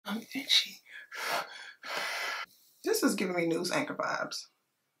I'm itchy. This is giving me news anchor vibes.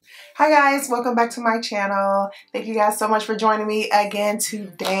 Hi guys, welcome back to my channel. Thank you guys so much for joining me again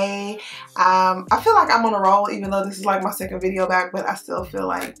today. I feel like I'm on a roll even though this is like my second video back, but I still feel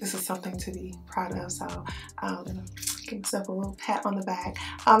like this is something to be proud of. So I'm gonna give myself a little pat on the back.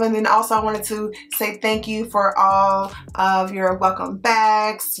 And then also I wanted to say thank you for all of your welcome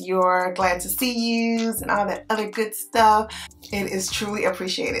backs, your glad to see yous, and all that other good stuff. It is truly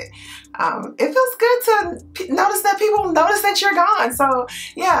appreciated. It feels good to notice that people notice that you're gone. So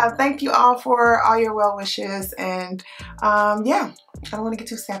yeah, thank you all for all your well wishes. And yeah, I don't want to get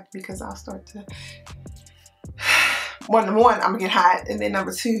too sappy because I'll start to, number one, I'm gonna get hot, and then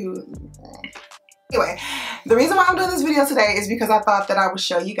number two, anyway, the reason why I'm doing this video today is because I thought that I would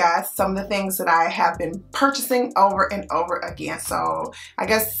show you guys some of the things that I have been purchasing over and over again. So I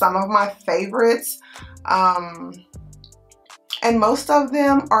guess some of my favorites, and most of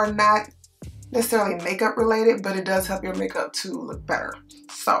them are not necessarily makeup related, but it does help your makeup to look better.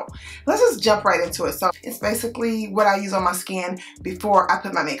 So let's just jump right into it. So it's basically what I use on my skin before I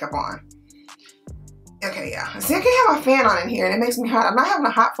put my makeup on. Okay, yeah. See, I can't have my fan on in here and it makes me hot. I'm not having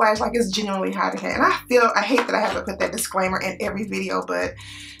a hot flash, like it's genuinely hot in here. And I hate that I have to put that disclaimer in every video, but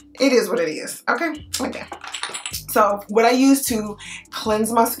it is what it is. Okay? Okay. So what I use to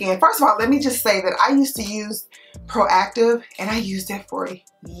cleanse my skin, first of all, let me just say that I used to use Proactive and I used it for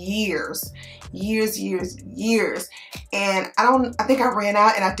years. And I think I ran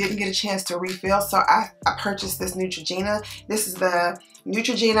out and I didn't get a chance to refill, so I purchased this Neutrogena. This is the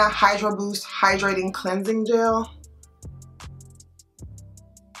Neutrogena Hydro Boost Hydrating Cleansing Gel.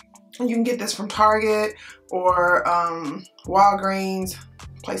 And you can get this from Target or Walgreens,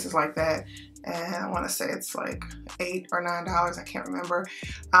 places like that. And I want to say it's like $8 or $9, I can't remember.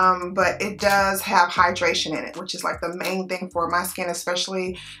 But it does have hydration in it, which is like the main thing for my skin,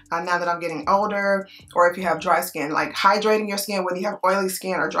 especially now that I'm getting older, or if you have dry skin. Like hydrating your skin, whether you have oily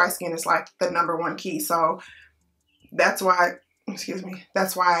skin or dry skin, is like the #1 key. So that's why, excuse me,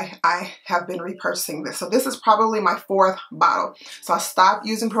 that's why I have been repurchasing this. So this is probably my 4th bottle. So I stopped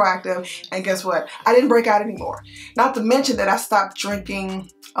using Proactive, and guess what? I didn't break out anymore. Not to mention that I stopped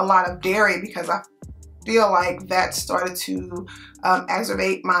drinking a lot of dairy because I feel like that started to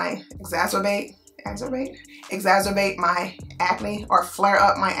exacerbate my acne, or flare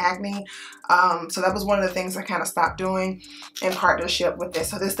up my acne. So that was one of the things I kind of stopped doing in partnership with this.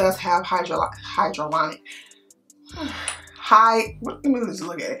 So this does have hyaluronic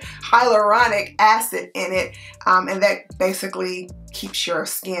acid in it, and that basically keeps your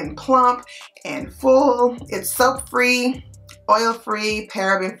skin plump and full. It's soap free, oil free,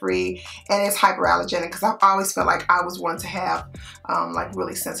 paraben free, and it's hyperallergenic because I've always felt like I was one to have like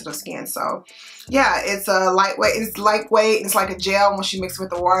really sensitive skin. So yeah, it's a lightweight. It's lightweight. It's like a gel once you mix it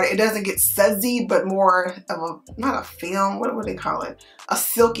with the water. It doesn't get sudsy, but more of a, not a film, what would they call it? A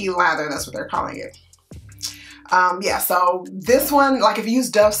silky lather, that's what they're calling it. Yeah, so this one, like if you use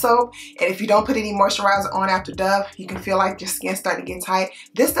Dove soap and if you don't put any moisturizer on after Dove, you can feel like your skin's starting to get tight.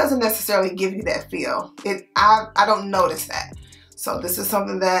 This doesn't necessarily give you that feel. I don't notice that. So this is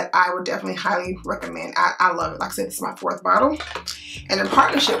something that I would definitely highly recommend. I love it. Like I said, this is my 4th bottle. And in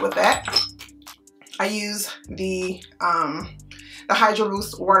partnership with that, I use the Hydro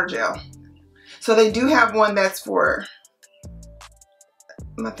Boost Water Gel. So they do have one that's for,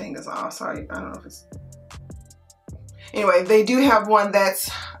 my thing is off, sorry, I don't know if it's, anyway, they do have one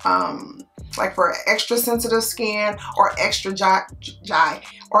that's like for extra sensitive skin or extra dry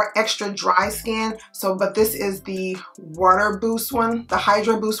skin. So, but this is the Water Boost one, the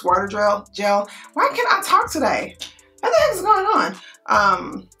Hydro Boost Water Gel. Why can't I talk today? What the heck is going on?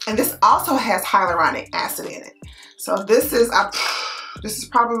 And this also has hyaluronic acid in it. So this is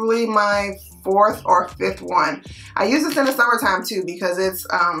probably my 4th or 5th one. I use this in the summertime too because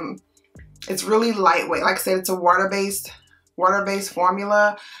it's really lightweight. Like I said, it's a water-based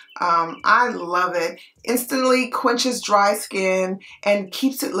formula. I love it. Instantly quenches dry skin and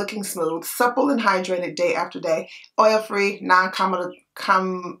keeps it looking smooth, supple and hydrated day after day. Oil-free,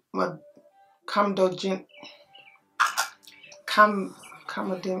 non-comedogenic.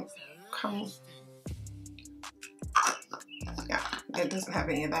 Yeah, it doesn't have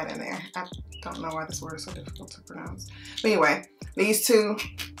any of that in there. I don't know why this word is so difficult to pronounce. But anyway, these two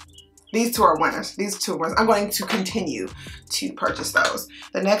are winners. These 2 winners. I'm going to continue to purchase those.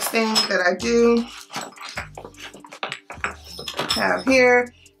 The next thing that I do have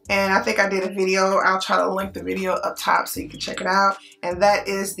here, and I think I did a video. I'll try to link the video up top so you can check it out. And that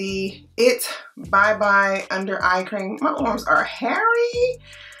is the It Bye Bye Under Eye Cream. My arms are hairy.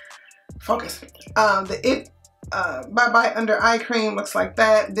 Focus. The It Bye Bye Under Eye Cream looks like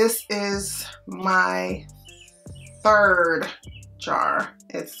that. This is my third jar.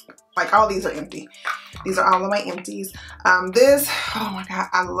 It's like all these are empty. These are all of my empties. This, oh my God,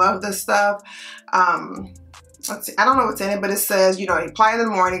 I love this stuff. Let's see, I don't know what's in it, but it says, you know, you apply it in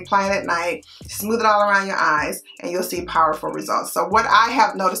the morning, apply it at night, smooth it all around your eyes, and you'll see powerful results. So what I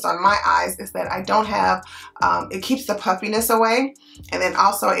have noticed on my eyes is that I don't have, it keeps the puffiness away, and then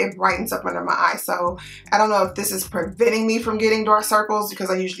also it brightens up under my eyes. So I don't know if this is preventing me from getting dark circles, because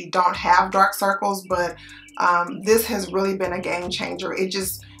I usually don't have dark circles, but this has really been a game changer.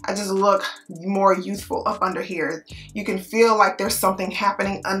 I just look more youthful up under here. You can feel like there's something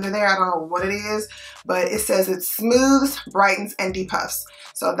happening under there. I don't know what it is, but it says it smooths, brightens, and depuffs.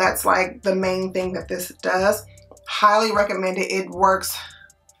 So that's like the main thing that this does. Highly recommend it. It works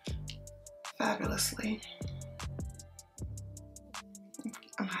fabulously.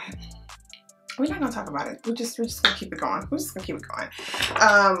 We're not gonna talk about it. We're just gonna keep it going. We're just gonna keep it going.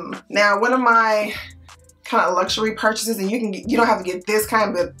 Now, one of my kind of luxury purchases, and you don't have to get this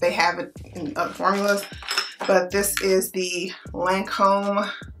kind, but they have it in other formulas. But this is the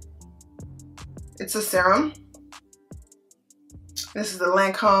Lancome. It's a serum. This is the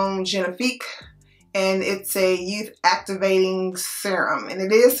Lancome Genifique, and it's a youth activating serum, and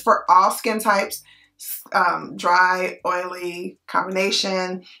it is for all skin types, dry, oily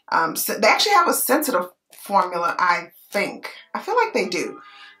combination. So they actually have a sensitive formula, I think. I feel like they do.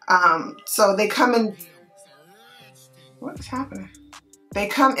 So they come in. What is happening? They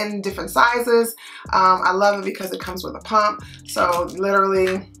come in different sizes. I love it because it comes with a pump. So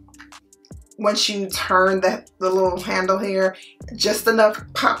literally, once you turn the little handle here, just enough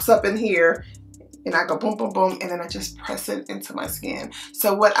pops up in here, and I go boom, boom, boom, and then I just press it into my skin.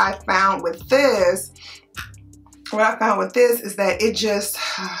 So what I found with this, is that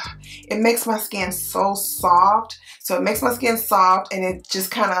it makes my skin so soft. So it makes my skin soft, and it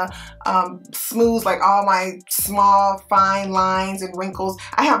just kind of smooths like all my small fine lines and wrinkles.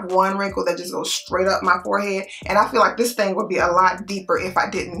 I have one wrinkle that just goes straight up my forehead, and I feel like this thing would be a lot deeper if I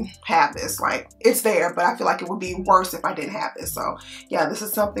didn't have this. Like, it's there, but I feel like it would be worse if I didn't have this. So yeah, this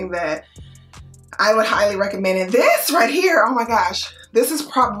is something that I would highly recommend. And this right here, oh my gosh, this is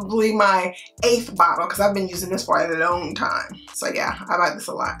probably my 8th bottle because I've been using this for a long time. So yeah, I like this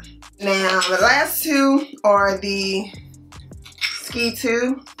a lot. Now the last two are the Ski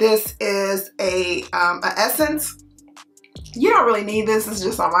 2. This is a essence. You don't really need this. It's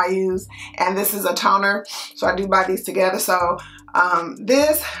just something I use. And this is a toner. So I do buy these together. So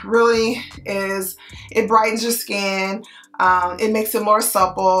this really is, it brightens your skin. It makes it more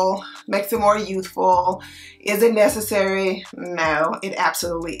supple, makes it more youthful. Is it necessary? No, it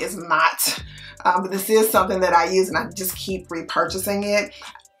absolutely is not. But this is something that I use, and I just keep repurchasing it.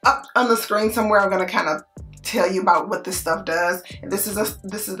 Up on the screen somewhere, I'm going to kind of tell you about what this stuff does. And this is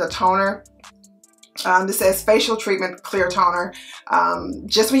the toner. This says facial treatment clear toner.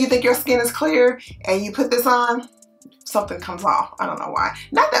 Just when you think your skin is clear and you put this on, something comes off. I don't know why.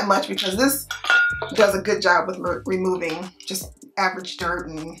 Not that much, because this does a good job with removing just average dirt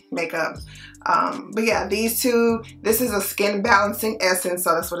and makeup. But yeah, these two, this is a skin balancing essence.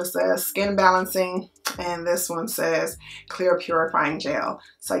 So that's what it says, skin balancing. And this one says clear purifying gel.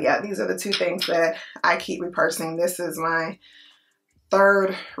 So yeah, these are the two things that I keep repurchasing. This is my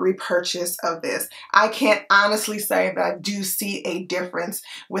 3rd repurchase of this. I can't honestly say that I do see a difference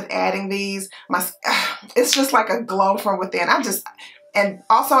with adding these. It's just like a glow from within. And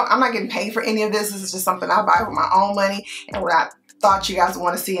also, I'm not getting paid for any of this. This is just something I buy with my own money and what I thought you guys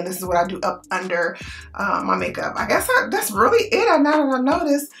want to see. And this is what I do up under my makeup. I guess that's really it. Now that I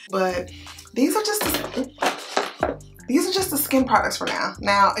noticed. But these are just the skin products for now.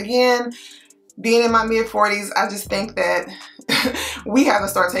 Now, again, being in my mid-40s, I just think that we have to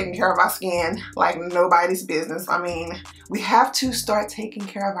start taking care of our skin like nobody's business. I mean, we have to start taking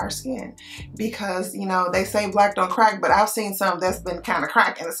care of our skin because, you know, they say black don't crack, but I've seen some that's been kind of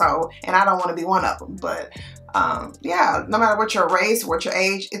cracking. So, and I don't want to be one of them. But yeah, no matter what your race, what your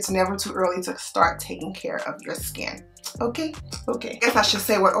age, it's never too early to start taking care of your skin. Okay. I guess I should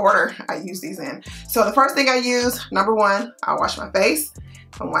say what order I use these in. So the first thing I use, number 1, I'll wash my face.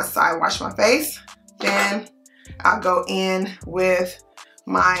 And once I wash my face, then I'll go in with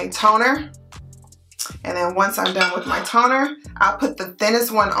my toner. And then once I'm done with my toner, I'll put the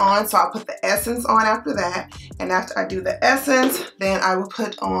thinnest one on. So I'll put the essence on after that. And after I do the essence, then I will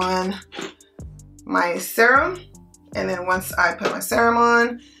put on my serum. And then once I put my serum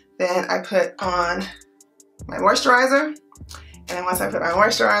on, then I put on my moisturizer. And then once I put my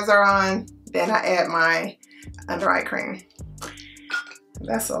moisturizer on, then I add my under eye cream.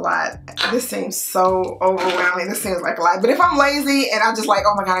 That's a lot. This seems so overwhelming. This seems like a lot. But if I'm lazy and I'm just like,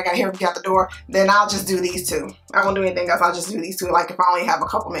 oh my God, I gotta hurry up and get out the door, then I'll just do these two. I won't do anything else. I'll just do these two. Like if I only have a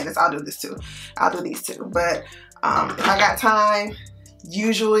couple minutes, I'll do this too. I'll do these two. But if I got time,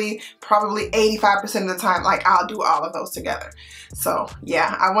 usually probably 85% of the time, like I'll do all of those together. So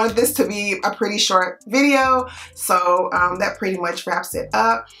yeah, I wanted this to be a pretty short video, so that pretty much wraps it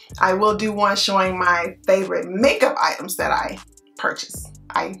up. I will do one showing my favorite makeup items that I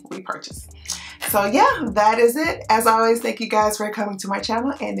repurchase. So yeah, that is it. As always, thank you guys for coming to my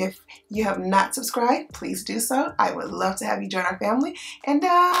channel, and if you have not subscribed, please do so. I would love to have you join our family, and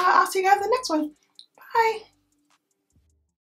I'll see you guys in the next one. Bye.